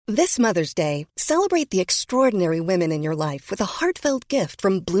This Mother's Day, celebrate the extraordinary women in your life with a heartfelt gift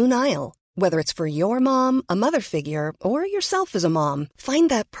from Blue Nile. Whether it's for your mom, a mother figure, or yourself as a mom, find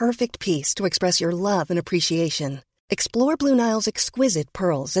that perfect piece to express your love and appreciation. Explore Blue Nile's exquisite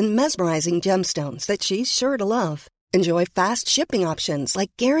pearls and mesmerizing gemstones that she's sure to love. Enjoy fast shipping options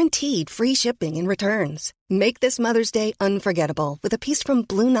like guaranteed free shipping and returns. Make this Mother's Day unforgettable with a piece from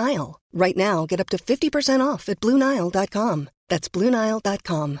Blue Nile. Right now, get up to 50% off at BlueNile.com. That's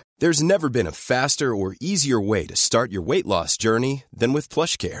BlueNile.com. There's never been a faster or easier way to start your weight loss journey than with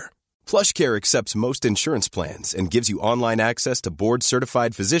PlushCare. PlushCare accepts most insurance plans and gives you online access to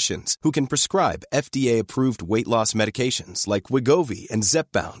board-certified physicians who can prescribe FDA-approved weight loss medications like Wegovy and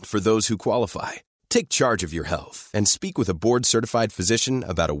Zepbound for those who qualify. Take charge of your health and speak with a board-certified physician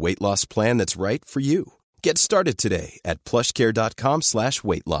about a weight loss plan that's right for you. Get started today at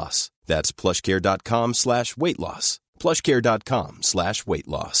plushcare.com/weight loss. That's plushcare.com/weight loss. plushcare.com/weight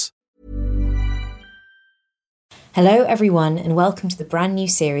loss. Hello everyone and welcome to the brand new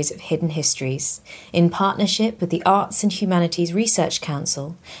series of Hidden Histories in partnership with the Arts and Humanities Research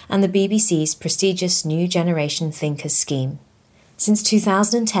Council and the BBC's prestigious New Generation Thinkers Scheme. Since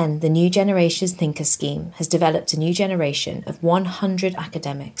 2010, the New Generation Thinkers Scheme has developed a new generation of 100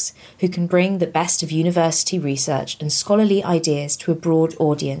 academics who can bring the best of university research and scholarly ideas to a broad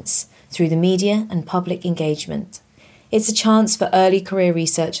audience through the media and public engagement. It's a chance for early career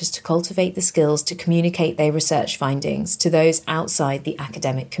researchers to cultivate the skills to communicate their research findings to those outside the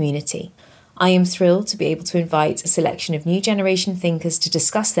academic community. I am thrilled to be able to invite a selection of new generation thinkers to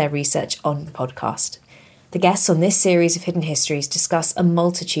discuss their research on the podcast. The guests on this series of Hidden Histories discuss a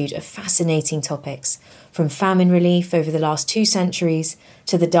multitude of fascinating topics, from famine relief over the last 2 centuries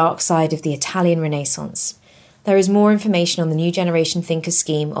to the dark side of the Italian Renaissance. There is more information on the New Generation Thinkers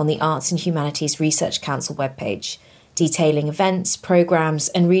Scheme on the Arts and Humanities Research Council webpage, detailing events, programmes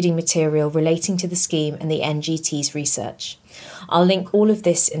and reading material relating to the scheme and the NGT's research. I'll link all of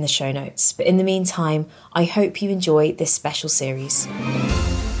this in the show notes, but in the meantime, I hope you enjoy this special series.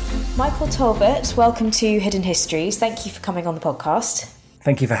 Michael Talbot, welcome to Hidden Histories. Thank you for coming on the podcast.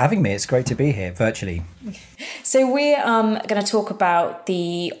 Thank you for having me. It's great to be here virtually. So we're going to talk about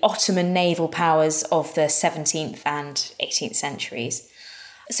the Ottoman naval powers of the 17th and 18th centuries.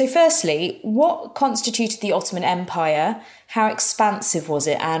 So firstly, what constituted the Ottoman Empire? How expansive was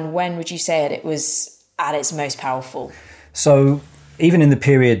it? And when would you say it was at its most powerful? So even in the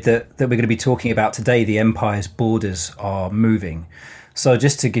period that we're going to be talking about today, the empire's borders are moving. So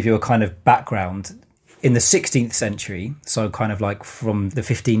just to give you a kind of background, in the 16th century, so kind of like from the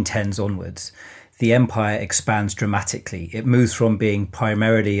 1510s onwards, the empire expands dramatically. It moves from being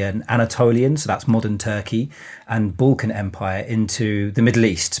primarily an Anatolian, so that's modern Turkey, and Balkan empire into the Middle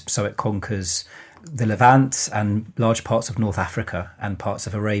East. So it conquers the Levant and large parts of North Africa and parts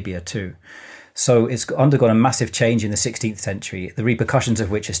of Arabia too. So it's undergone a massive change in the 16th century, the repercussions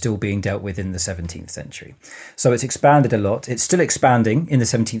of which are still being dealt with in the 17th century. So it's expanded a lot. It's still expanding in the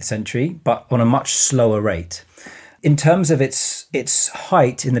 17th century, but on a much slower rate. In terms of its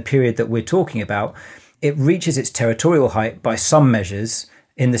height in the period that we're talking about, it reaches its territorial height by some measures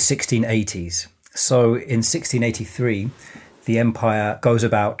in the 1680s. So in 1683, the empire goes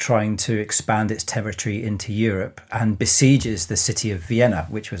about trying to expand its territory into Europe and besieges the city of Vienna,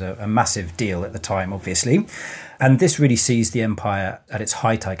 which was a massive deal at the time, obviously. And this really sees the empire at its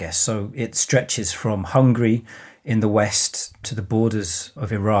height, I guess. So it stretches from Hungary in the west to the borders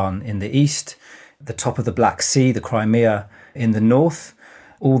of Iran in the east, the top of the Black Sea, the Crimea in the north,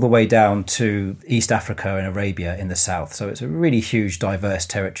 all the way down to East Africa and Arabia in the south. So it's a really huge, diverse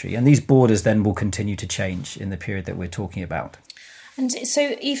territory. And these borders then will continue to change in the period that we're talking about. And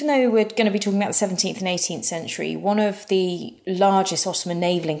so even though we're going to be talking about the 17th and 18th century, one of the largest Ottoman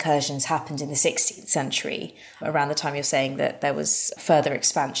naval incursions happened in the 16th century, around the time you're saying that there was further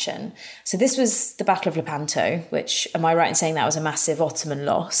expansion. So this was the Battle of Lepanto, which, am I right in saying that was a massive Ottoman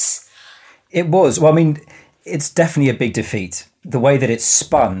loss? It was. Well, I mean, it's definitely a big defeat. The way that it's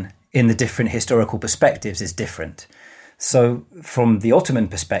spun in the different historical perspectives is different. So from the Ottoman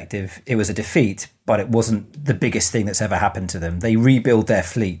perspective, it was a defeat, but it wasn't the biggest thing that's ever happened to them. They rebuild their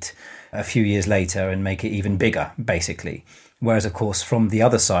fleet a few years later and make it even bigger, basically. Whereas, of course, from the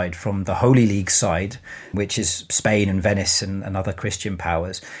other side, from the Holy League side, which is Spain and Venice and other Christian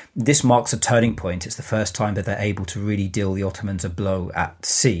powers, this marks a turning point. It's the first time that they're able to really deal the Ottomans a blow at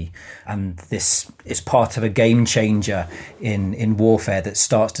sea. And this is part of a game changer in warfare that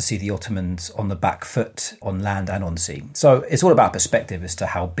starts to see the Ottomans on the back foot on land and on sea. So it's all about perspective as to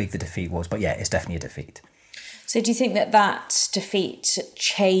how big the defeat was. But yeah, it's definitely a defeat. So do you think that defeat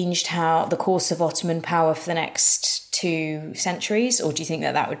changed how the course of Ottoman power for the next 2 centuries, or do you think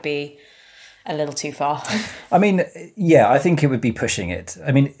that would be a little too far? I mean, yeah, I think it would be pushing it.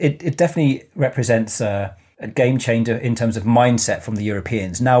 I mean, it definitely represents a game changer in terms of mindset from the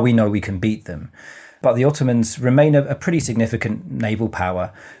Europeans. Now we know we can beat them. But the Ottomans remain a pretty significant naval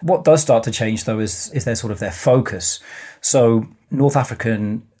power. What does start to change, though, is their focus. So North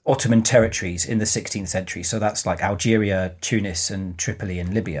African Ottoman territories in the 16th century, so that's like Algeria, Tunis and Tripoli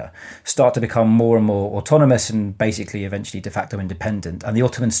and Libya, start to become more and more autonomous and basically eventually de facto independent. And the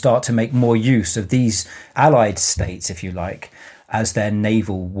Ottomans start to make more use of these allied states, if you like, as their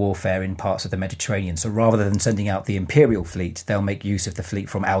naval warfare in parts of the Mediterranean. So rather than sending out the imperial fleet, they'll make use of the fleet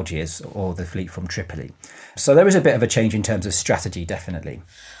from Algiers or the fleet from Tripoli. So there is a bit of a change in terms of strategy, definitely.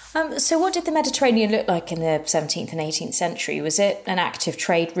 So what did the Mediterranean look like in the 17th and 18th century? Was it an active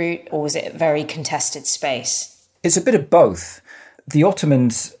trade route or was it a very contested space? It's a bit of both. The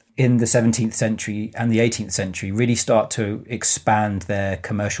Ottomans in the 17th century and the 18th century really start to expand their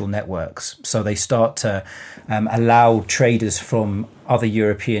commercial networks. So they start to allow traders from other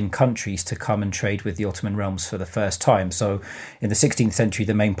European countries to come and trade with the Ottoman realms for the first time. So in the 16th century,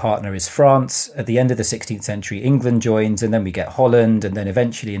 the main partner is France. At the end of the 16th century, England joins, and then we get Holland. And then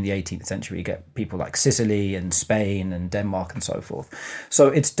eventually in the 18th century, you get people like Sicily and Spain and Denmark and so forth. So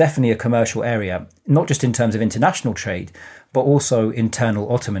it's definitely a commercial area, not just in terms of international trade, but also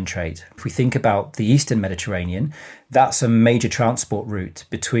internal Ottoman trade. If we think about the Eastern Mediterranean, that's a major transport route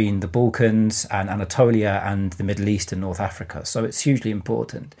between the Balkans and Anatolia and the Middle East and North Africa. So it's hugely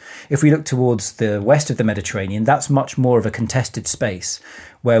important. If we look towards the west of the Mediterranean, that's much more of a contested space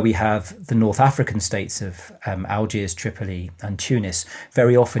where we have the North African states of Algiers, Tripoli and Tunis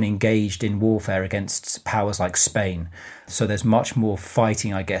very often engaged in warfare against powers like Spain. So there's much more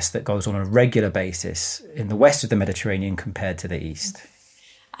fighting, I guess, that goes on a regular basis in the west of the Mediterranean compared to the east.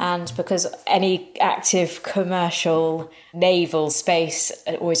 And because any active commercial naval space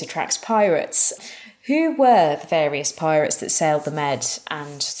always attracts pirates, who were the various pirates that sailed the Med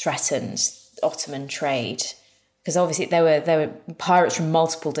and threatened Ottoman trade? Because obviously there were pirates from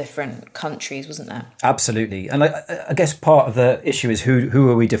multiple different countries, wasn't there? Absolutely. And I guess part of the issue is who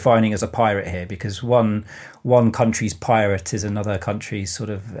are we defining as a pirate here? Because one country's pirate is another country's sort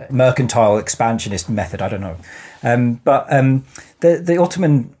of mercantile expansionist method. I don't know. The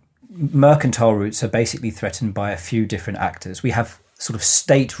Ottoman mercantile routes are basically threatened by a few different actors. We have sort of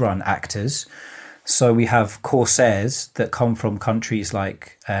state-run actors. So we have corsairs that come from countries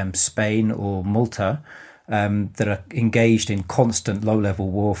like Spain or Malta, that are engaged in constant low-level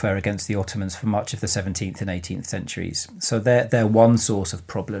warfare against the Ottomans for much of the 17th and 18th centuries. So they're one source of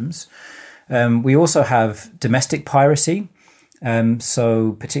problems. We also have domestic piracy,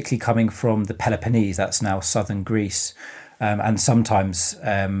 so particularly coming from the Peloponnese, that's now southern Greece, and sometimes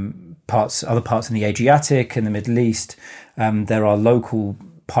other parts in the Adriatic and the Middle East. There are local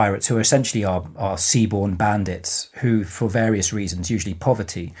pirates who essentially are seaborne bandits who, for various reasons, usually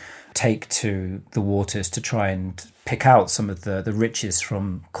poverty, take to the waters to try and pick out some of the riches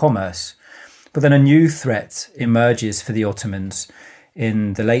from commerce. But then a new threat emerges for the Ottomans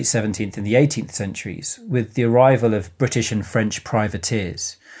in the late 17th and the 18th centuries with the arrival of British and French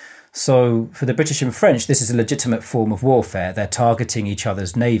privateers. So for the British and French, this is a legitimate form of warfare. They're targeting each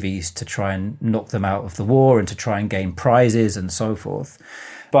other's navies to try and knock them out of the war and to try and gain prizes and so forth.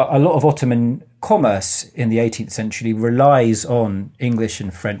 But a lot of Ottoman commerce in the 18th century relies on English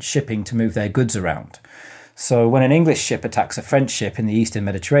and French shipping to move their goods around. So when an English ship attacks a French ship in the Eastern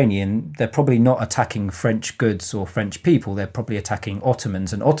Mediterranean, they're probably not attacking French goods or French people. They're probably attacking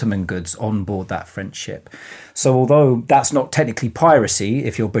Ottomans and Ottoman goods on board that French ship. So although that's not technically piracy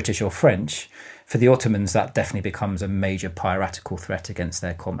if you're British or French, for the Ottomans that definitely becomes a major piratical threat against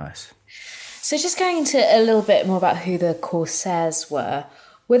their commerce. So just going into a little bit more about who the corsairs were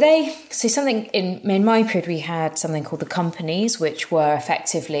they, so something in my period we had something called the companies, which were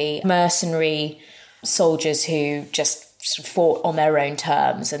effectively mercenary soldiers who just sort of fought on their own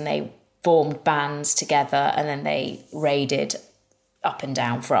terms and they formed bands together and then they raided up and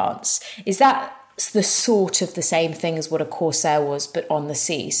down France. Is that the sort of the same thing as what a corsair was, but on the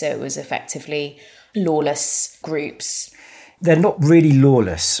sea? So it was effectively lawless groups. They're not really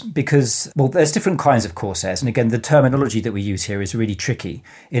lawless because, well, there's different kinds of corsairs. And again, the terminology that we use here is really tricky.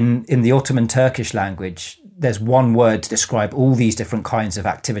 In the Ottoman Turkish language, there's one word to describe all these different kinds of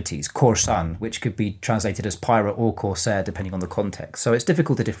activities, korsan, which could be translated as pirate or corsair, depending on the context. So it's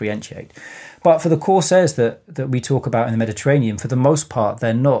difficult to differentiate. But for the corsairs that we talk about in the Mediterranean, for the most part,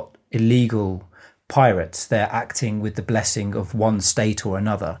 they're not illegal pirates. They're acting with the blessing of one state or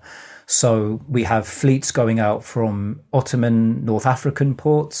another. So we have fleets going out from Ottoman North African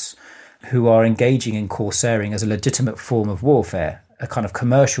ports who are engaging in corsairing as a legitimate form of warfare, a kind of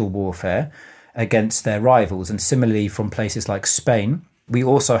commercial warfare against their rivals. And similarly from places like Spain, we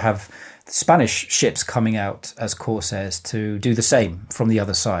also have Spanish ships coming out as corsairs to do the same from the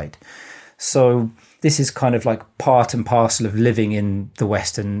other side. So this is kind of like part and parcel of living in the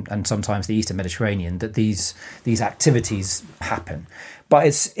West and sometimes the Eastern Mediterranean, that these activities happen. But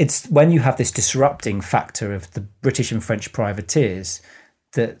it's when you have this disrupting factor of the British and French privateers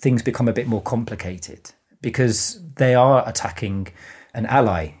that things become a bit more complicated, because they are attacking an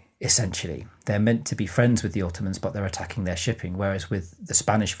ally, essentially. They're meant to be friends with the Ottomans, but they're attacking their shipping, whereas with the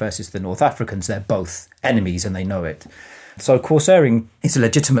Spanish versus the North Africans, they're both enemies and they know it. So corsairing is a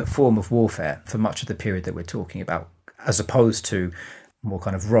legitimate form of warfare for much of the period that we're talking about, as opposed to more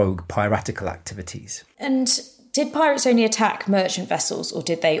kind of rogue piratical activities. And did pirates only attack merchant vessels, or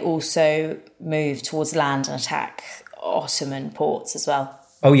did they also move towards land and attack Ottoman ports as well?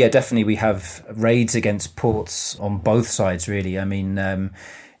 Oh yeah, definitely. We have raids against ports on both sides, really. I mean,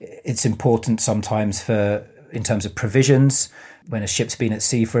 it's important sometimes in terms of provisions. When a ship's been at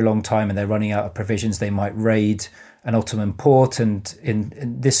sea for a long time and they're running out of provisions, they might raid an Ottoman port. And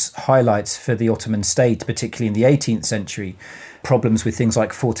in this highlights for the Ottoman state, particularly in the 18th century, problems with things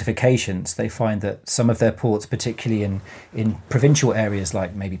like fortifications. They find that some of their ports, particularly in provincial areas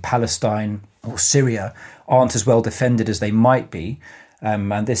like maybe Palestine or Syria, aren't as well defended as they might be.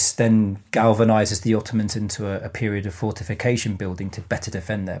 And this then galvanizes the Ottomans into a period of fortification building to better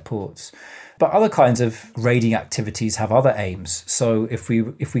defend their ports. But other kinds of raiding activities have other aims. So if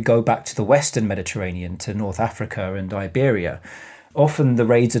we go back to the Western Mediterranean, to North Africa and Iberia, often the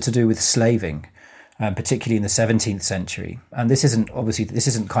raids are to do with slaving, particularly in the 17th century. And this isn't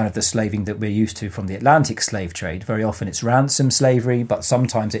kind of the slaving that we're used to from the Atlantic slave trade. Very often it's ransom slavery, but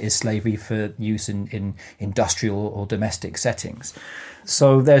sometimes it is slavery for use in industrial or domestic settings.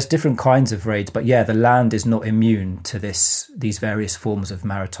 So there's different kinds of raids, but yeah, the land is not immune to these various forms of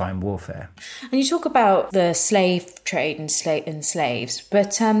maritime warfare. And you talk about the slave trade and slaves,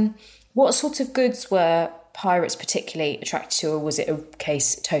 but what sort of goods were pirates particularly attracted to, or was it a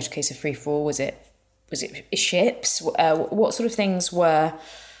total case of free-for-all? Was it ships? What sort of things were,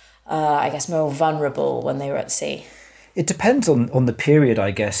 I guess, more vulnerable when they were at sea? It depends on the period, I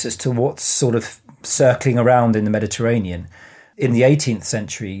guess, as to what's sort of circling around in the Mediterranean. In the 18th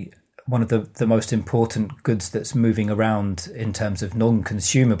century, one of the most important goods that's moving around in terms of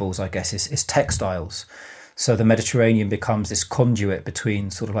non-consumables, I guess, is textiles. So the Mediterranean becomes this conduit between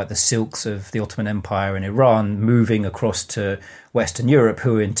sort of like the silks of the Ottoman Empire and Iran moving across to Western Europe,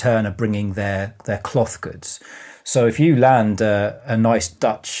 who in turn are bringing their cloth goods. So if you land a nice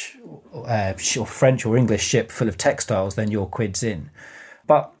Dutch or French or English ship full of textiles, then your quid's in.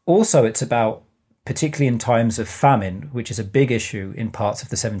 But also it's about, particularly in times of famine, which is a big issue in parts of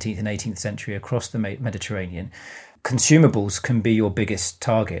the 17th and 18th century across the Mediterranean, consumables can be your biggest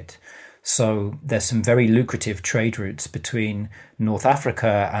target. So there's some very lucrative trade routes between North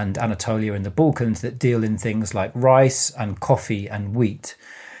Africa and Anatolia and the Balkans that deal in things like rice and coffee and wheat.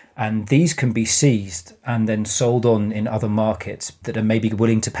 And these can be seized and then sold on in other markets that are maybe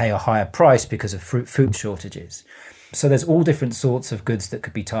willing to pay a higher price because of food shortages. So there's all different sorts of goods that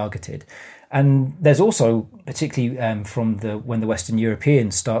could be targeted. And there's also, particularly when the Western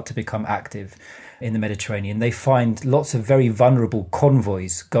Europeans start to become active in the Mediterranean, they find lots of very vulnerable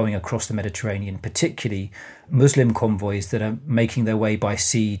convoys going across the Mediterranean, particularly Muslim convoys that are making their way by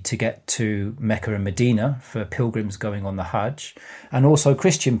sea to get to Mecca and Medina for pilgrims going on the Hajj, and also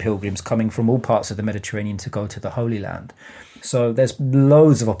Christian pilgrims coming from all parts of the Mediterranean to go to the Holy Land. So there's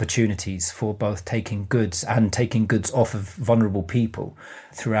loads of opportunities for both taking goods and taking goods off of vulnerable people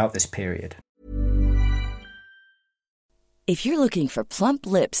throughout this period. If you're looking for plump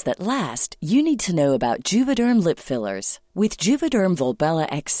lips that last, you need to know about Juvederm lip fillers. With Juvederm Volbella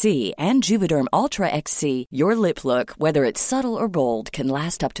XC and Juvederm Ultra XC, your lip look, whether it's subtle or bold, can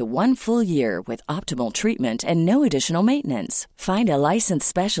last up to 1 full year with optimal treatment and no additional maintenance. Find a licensed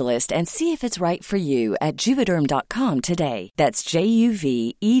specialist and see if it's right for you at Juvederm.com today. That's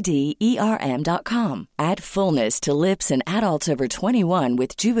JUVEDERM.com. Add fullness to lips in adults over 21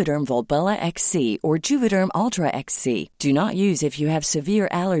 with Juvederm Volbella XC or Juvederm Ultra XC. Do not use if you have severe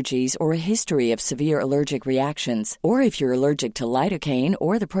allergies or a history of severe allergic reactions, or if you're allergic to lidocaine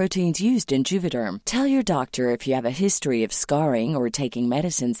or the proteins used in Juvederm. Tell your doctor if you have a history of scarring or taking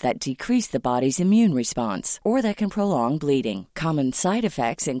medicines that decrease the body's immune response or that can prolong bleeding. Common side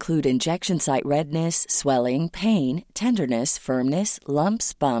effects include injection site redness, swelling, pain, tenderness, firmness,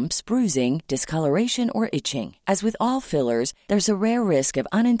 lumps, bumps, bruising, discoloration, or itching. As with all fillers, there's a rare risk of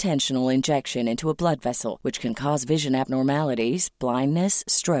unintentional injection into a blood vessel, which can cause vision abnormalities, blindness,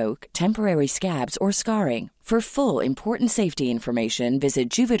 stroke, temporary scabs, or scarring. For full, important safety information, visit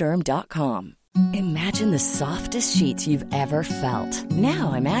Juvederm.com. Imagine the softest sheets you've ever felt.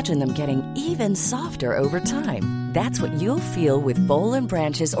 Now imagine them getting even softer over time. That's what you'll feel with Boll &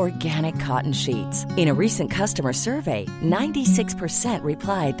 Branch's organic cotton sheets. In a recent customer survey, 96%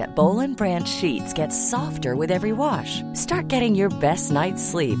 replied that Boll & Branch sheets get softer with every wash. Start getting your best night's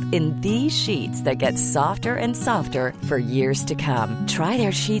sleep in these sheets that get softer and softer for years to come. Try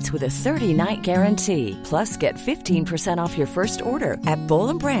their sheets with a 30-night guarantee. Plus, get 15% off your first order at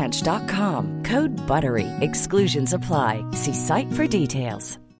bollandbranch.com. Code BUTTERY. Exclusions apply. See site for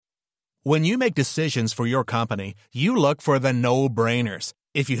details. When you make decisions for your company, you look for the no-brainers.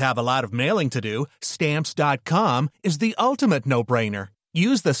 If you have a lot of mailing to do, Stamps.com is the ultimate no-brainer.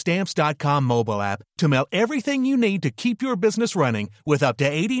 Use the Stamps.com mobile app to mail everything you need to keep your business running with up to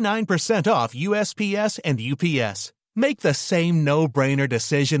 89% off USPS and UPS. Make the same no-brainer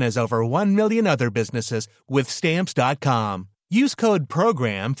decision as over 1 million other businesses with Stamps.com. Use code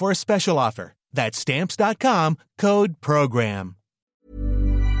PROGRAM for a special offer. That's Stamps.com, code PROGRAM.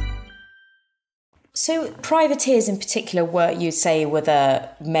 So privateers in particular you'd say were the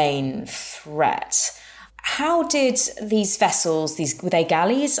main threat. How did these vessels, were they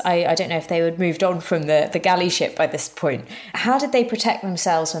galleys? I don't know if they had moved on from the galley ship by this point. How did they protect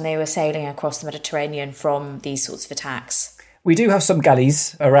themselves when they were sailing across the Mediterranean from these sorts of attacks? We do have some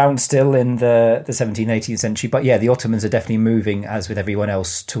galleys around still in the 17th, 18th century. But yeah, the Ottomans are definitely moving, as with everyone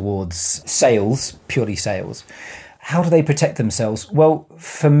else, towards sails, purely sails. How do they protect themselves? Well,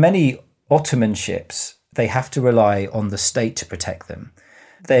 for many Ottoman ships, they have to rely on the state to protect them.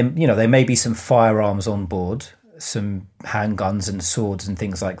 There may be some firearms on board, some handguns and swords and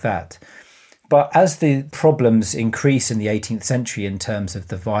things like that. But as the problems increase in the 18th century in terms of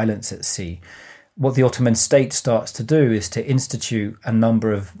the violence at sea, what the Ottoman state starts to do is to institute a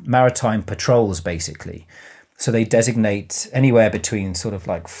number of maritime patrols, basically. So they designate anywhere between sort of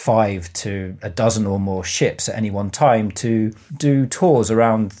like 5 to a dozen or more ships at any one time to do tours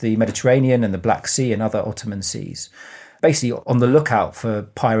around the Mediterranean and the Black Sea and other Ottoman seas, basically on the lookout for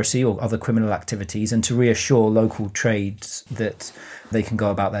piracy or other criminal activities and to reassure local trades that they can go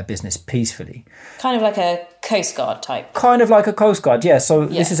about their business peacefully. Kind of like a Coast Guard type. Kind of like a Coast Guard, yeah. So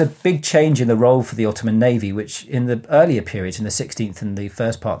this is a big change in the role for the Ottoman Navy, which in the earlier periods, in the 16th and the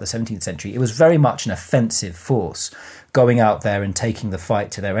first part of the 17th century, it was very much an offensive force, going out there and taking the fight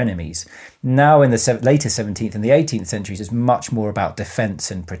to their enemies. Now in the later 17th and the 18th centuries, it's much more about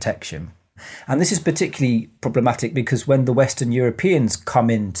defence and protection. And this is particularly problematic because when the Western Europeans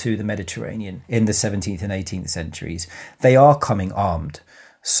come into the Mediterranean in the 17th and 18th centuries, they are coming armed.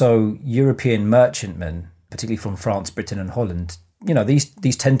 So European merchantmen, particularly from France, Britain and Holland,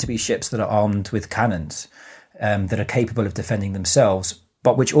 these tend to be ships that are armed with cannons that are capable of defending themselves,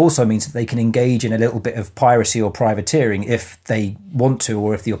 but which also means that they can engage in a little bit of piracy or privateering if they want to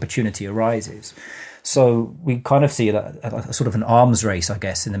or if the opportunity arises. So we kind of see a sort of an arms race, I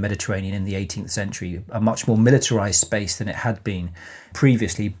guess, in the Mediterranean in the 18th century, a much more militarised space than it had been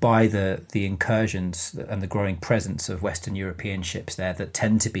previously by the incursions and the growing presence of Western European ships there that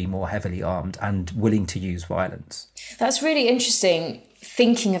tend to be more heavily armed and willing to use violence. That's really interesting,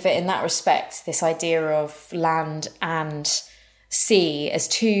 thinking of it in that respect, this idea of land and sea as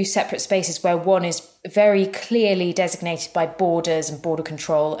two separate spaces where one is very clearly designated by borders and border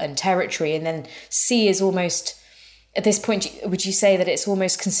control and territory, and then sea is almost, at this point, would you say that it's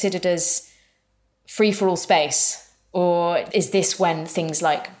almost considered as free-for-all space? Or is this when things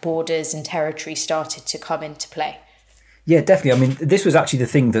like borders and territory started to come into play? Yeah, definitely. I mean, this was actually the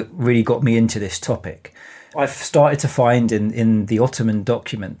thing that really got me into this topic. I've started to find in the Ottoman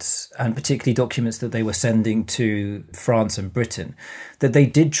documents, and particularly documents that they were sending to France and Britain, that they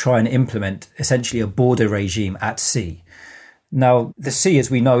did try and implement essentially a border regime at sea. Now, the sea, as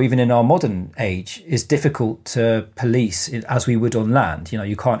we know, even in our modern age, is difficult to police as we would on land.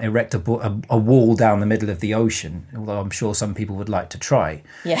 You can't erect a wall down the middle of the ocean, although I'm sure some people would like to try.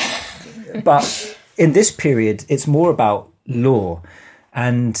 Yeah. But in this period, it's more about law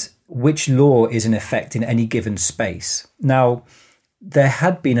and which law is in effect in any given space. Now, there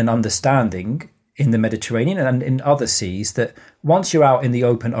had been an understanding in the Mediterranean and in other seas that once you're out in the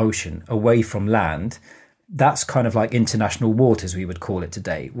open ocean, away from land, That's kind of like international waters, we would call it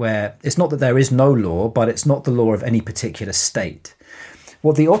today, where it's not that there is no law, but it's not the law of any particular state.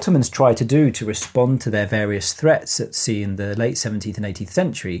 What the Ottomans tried to do to respond to their various threats at sea in the late 17th and 18th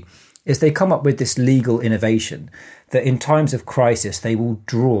century is they come up with this legal innovation that in times of crisis, they will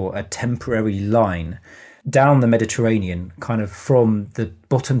draw a temporary line down the Mediterranean, kind of from the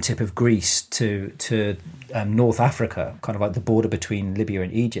bottom tip of Greece to North Africa, kind of like the border between Libya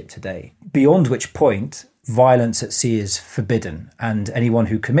and Egypt today, beyond which point violence at sea is forbidden, and anyone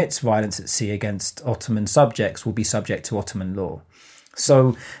who commits violence at sea against Ottoman subjects will be subject to Ottoman law.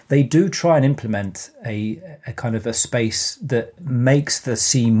 So they do try and implement a kind of a space that makes the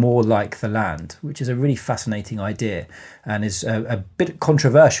sea more like the land, which is a really fascinating idea and is a bit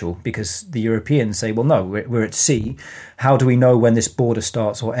controversial because the Europeans say, well, no, we're at sea. How do we know when this border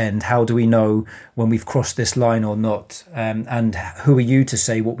starts or ends? How do we know when we've crossed this line or not? And who are you to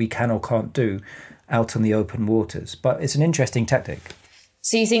say what we can or can't do out on the open waters? But it's an interesting tactic.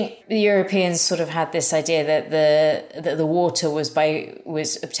 So you think the Europeans sort of had this idea that the water was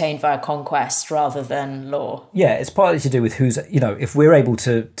obtained via conquest rather than law? Yeah, it's partly to do with who's, if we're able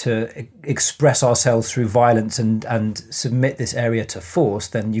to express ourselves through violence and submit this area to force,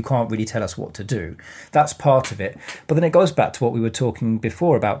 then you can't really tell us what to do. That's part of it. But then it goes back to what we were talking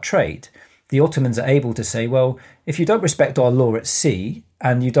before about trade. The Ottomans are able to say, well, if you don't respect our law at sea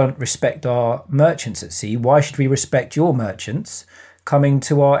and you don't respect our merchants at sea, why should we respect your merchants coming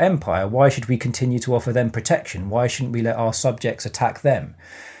to our empire? Why should we continue to offer them protection? Why shouldn't we let our subjects attack them?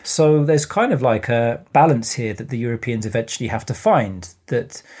 So there's kind of like a balance here that the Europeans eventually have to find,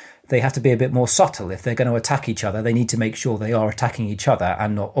 that they have to be a bit more subtle. If they're going to attack each other, they need to make sure they are attacking each other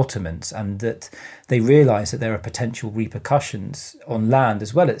and not Ottomans, and that they realise that there are potential repercussions on land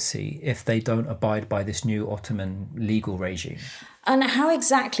as well at sea if they don't abide by this new Ottoman legal regime. And how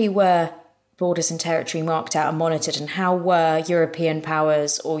exactly were borders and territory marked out and monitored, and how were European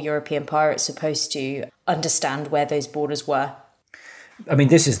powers or European pirates supposed to understand where those borders were? I mean,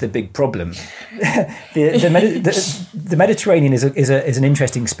 this is the big problem. The Mediterranean is an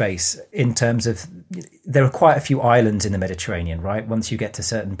interesting space in terms of there are quite a few islands in the Mediterranean, right? Once you get to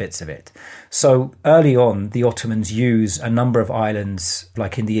certain bits of it. So early on, the Ottomans use a number of islands,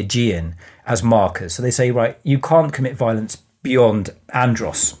 like in the Aegean, as markers. So they say, right, you can't commit violence beyond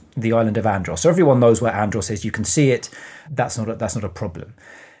Andros, the island of Andros. So everyone knows where Andros is. You can see it. That's not a problem.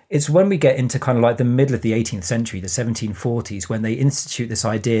 It's when we get into kind of like the middle of the 18th century, the 1740s, when they institute this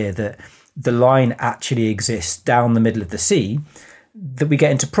idea that the line actually exists down the middle of the sea, that we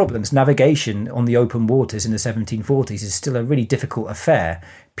get into problems. Navigation on the open waters in the 1740s is still a really difficult affair.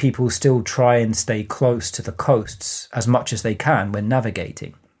 People still try and stay close to the coasts as much as they can when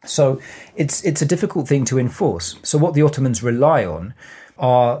navigating. So it's a difficult thing to enforce. So what the Ottomans rely on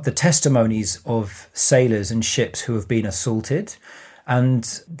are the testimonies of sailors and ships who have been assaulted.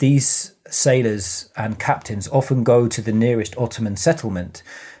 And these sailors and captains often go to the nearest Ottoman settlement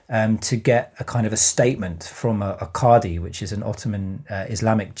to get a kind of a statement from a qadi, which is an Ottoman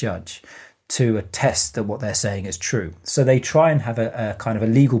Islamic judge, to attest that what they're saying is true. So they try and have a kind of a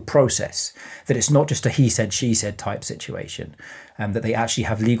legal process, that it's not just a he said, she said type situation, that they actually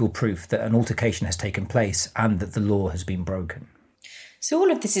have legal proof that an altercation has taken place and that the law has been broken. So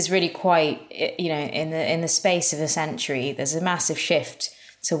all of this is really quite, in the space of a century, there's a massive shift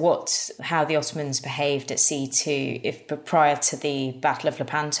to how the Ottomans behaved at sea prior to the Battle of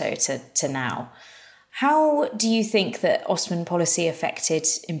Lepanto to now. How do you think that Ottoman policy affected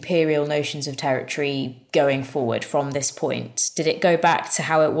imperial notions of territory going forward from this point? Did it go back to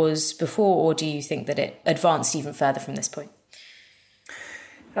how it was before, or do you think that it advanced even further from this point?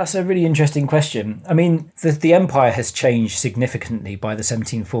 That's a really interesting question. I mean, the empire has changed significantly by the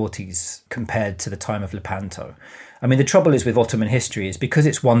 1740s compared to the time of Lepanto. I mean, the trouble is with Ottoman history is because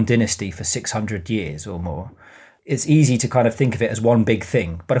it's one dynasty for 600 years or more, it's easy to kind of think of it as one big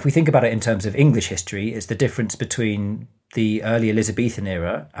thing. But if we think about it in terms of English history, it's the difference between the early Elizabethan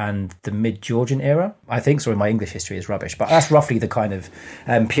era and the mid-Georgian era. I think, sorry, my English history is rubbish, but that's roughly the kind of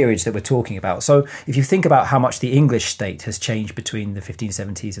periods that we're talking about. So if you think about how much the English state has changed between the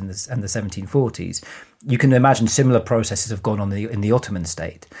 1570s and the 1740s, you can imagine similar processes have gone on in the Ottoman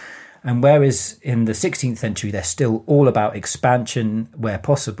state. And whereas in the 16th century, they're still all about expansion where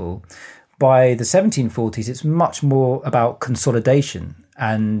possible, by the 1740s, it's much more about consolidation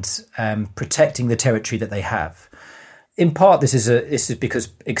and protecting the territory that they have. In part, this is because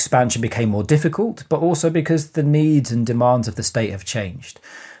expansion became more difficult, but also because the needs and demands of the state have changed.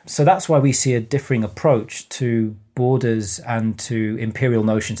 So that's why we see a differing approach to borders and to imperial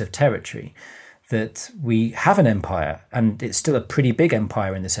notions of territory. that we have an empire, and it's still a pretty big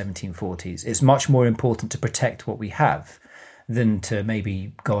empire in the 1740s. It's much more important to protect what we have than to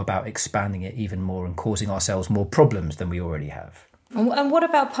maybe go about expanding it even more and causing ourselves more problems than we already have. And what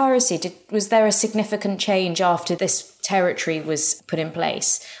about piracy? Was there a significant change after this territory was put in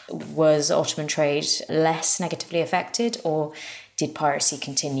place? Was Ottoman trade less negatively affected, or did piracy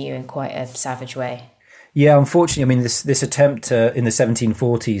continue in quite a savage way? Yeah, unfortunately, I mean, this attempt in the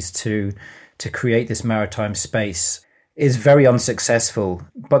 1740s to create this maritime space is very unsuccessful.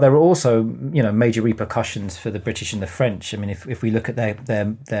 But there are also, major repercussions for the British and the French. I mean, if we look at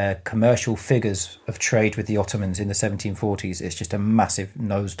their commercial figures of trade with the Ottomans in the 1740s, it's just a massive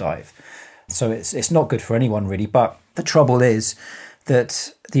nosedive. So it's not good for anyone, really. But the trouble is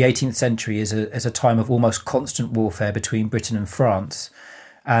that the 18th century is a time of almost constant warfare between Britain and France.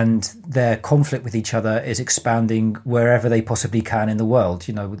 And their conflict with each other is expanding wherever they possibly can in the world.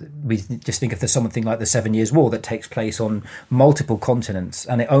 We just think of something like the 7 Years' War that takes place on multiple continents,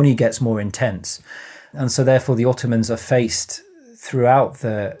 and it only gets more intense. And so therefore the Ottomans are faced throughout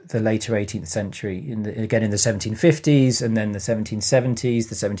the later 18th century, again in the 1750s and then the 1770s,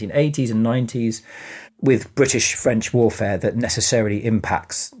 the 1780s and 90s, with British-French warfare that necessarily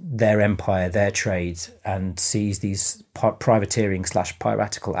impacts their empire, their trade, and sees these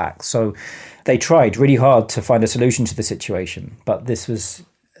privateering/piratical acts. So they tried really hard to find a solution to the situation, but this was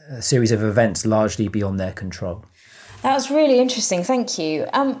a series of events largely beyond their control. That was really interesting, thank you.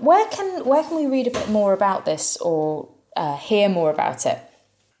 Where can we read a bit more about this or hear more about it?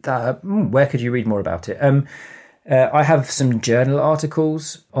 Where could you read more about it? I have some journal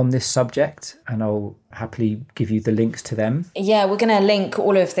articles on this subject, and I'll happily give you the links to them. Yeah, we're going to link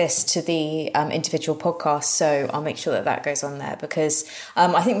all of this to the individual podcasts, so I'll make sure that goes on there, because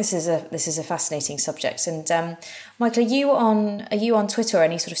I think this is a fascinating subject. And Michael, are you on Twitter or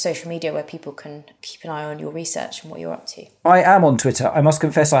any sort of social media where people can keep an eye on your research and what you're up to? I am on Twitter. I must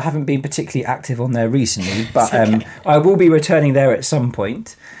confess I haven't been particularly active on there recently, but okay. I will be returning there at some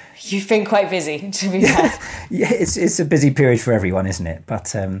point. You've been quite busy, to be fair. Yeah, it's a busy period for everyone, isn't it?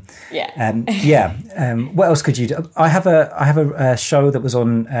 But what else could you do? I have a show that was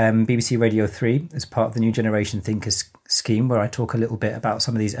on BBC Radio 3 as part of the New Generation Thinkers scheme, where I talk a little bit about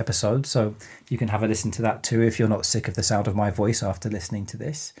some of these episodes. So you can have a listen to that too if you're not sick of the sound of my voice after listening to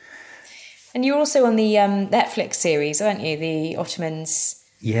this. And you're also on the Netflix series, aren't you? The Ottomans.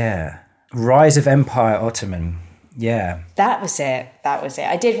 Yeah, Rise of Empire Ottoman. Yeah. That was it.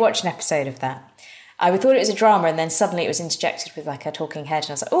 I did watch an episode of that. I thought it was a drama, and then suddenly it was interjected with like a talking head,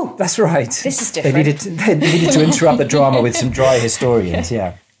 and I was like, oh, that's right. This is different. They needed to interrupt the drama with some dry historians,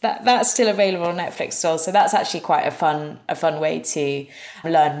 yeah. That's still available on Netflix as well. So that's actually quite a fun way to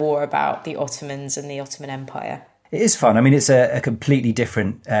learn more about the Ottomans and the Ottoman Empire. It is fun. I mean, it's a completely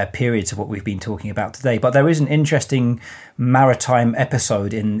different period to what we've been talking about today, but there is an interesting maritime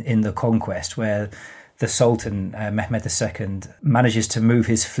episode in The Conquest where the Sultan, Mehmed II, manages to move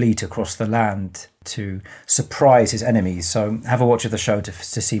his fleet across the land to surprise his enemies. So have a watch of the show to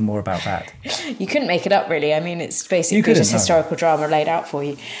see more about that. You couldn't make it up, really. I mean, it's basically just historical drama laid out for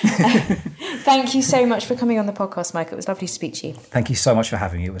you. Thank you so much for coming on the podcast, Mike. It was lovely to speak to you. Thank you so much for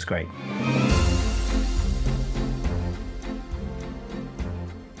having me. It was great.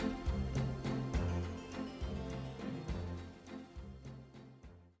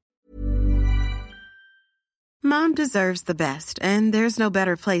 Mom deserves the best, and there's no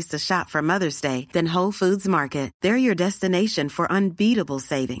better place to shop for Mother's Day than Whole Foods Market. They're your destination for unbeatable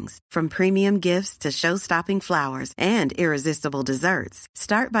savings, from premium gifts to show-stopping flowers and irresistible desserts.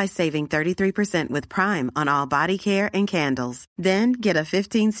 Start by saving 33% with Prime on all body care and candles. Then get a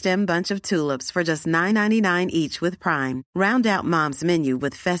 15-stem bunch of tulips for just $9.99 each with Prime. Round out Mom's menu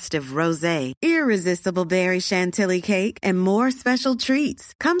with festive rosé, irresistible berry chantilly cake, and more special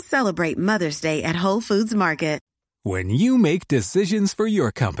treats. Come celebrate Mother's Day at Whole Foods Market. When you make decisions for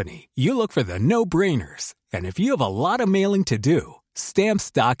your company, you look for the no-brainers. And if you have a lot of mailing to do,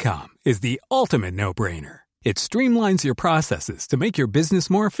 Stamps.com is the ultimate no-brainer. It streamlines your processes to make your business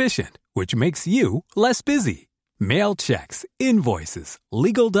more efficient, which makes you less busy. Mail checks, invoices,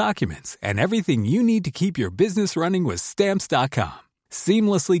 legal documents, and everything you need to keep your business running with Stamps.com.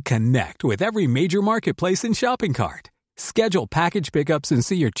 Seamlessly connect with every major marketplace and shopping cart. Schedule package pickups and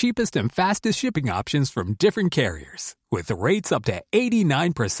see your cheapest and fastest shipping options from different carriers, with rates up to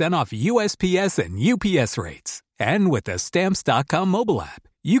 89% off USPS and UPS rates. And with the Stamps.com mobile app,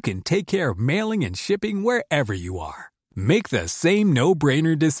 you can take care of mailing and shipping wherever you are. Make the same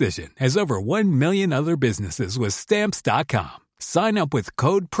no-brainer decision as over 1 million other businesses with Stamps.com. Sign up with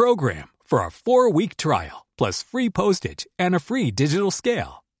code PROGRAM for a 4-week trial, plus free postage and a free digital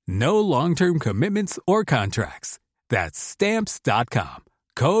scale. No long-term commitments or contracts. That's Stamps.com.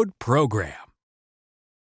 Code PROGRAM.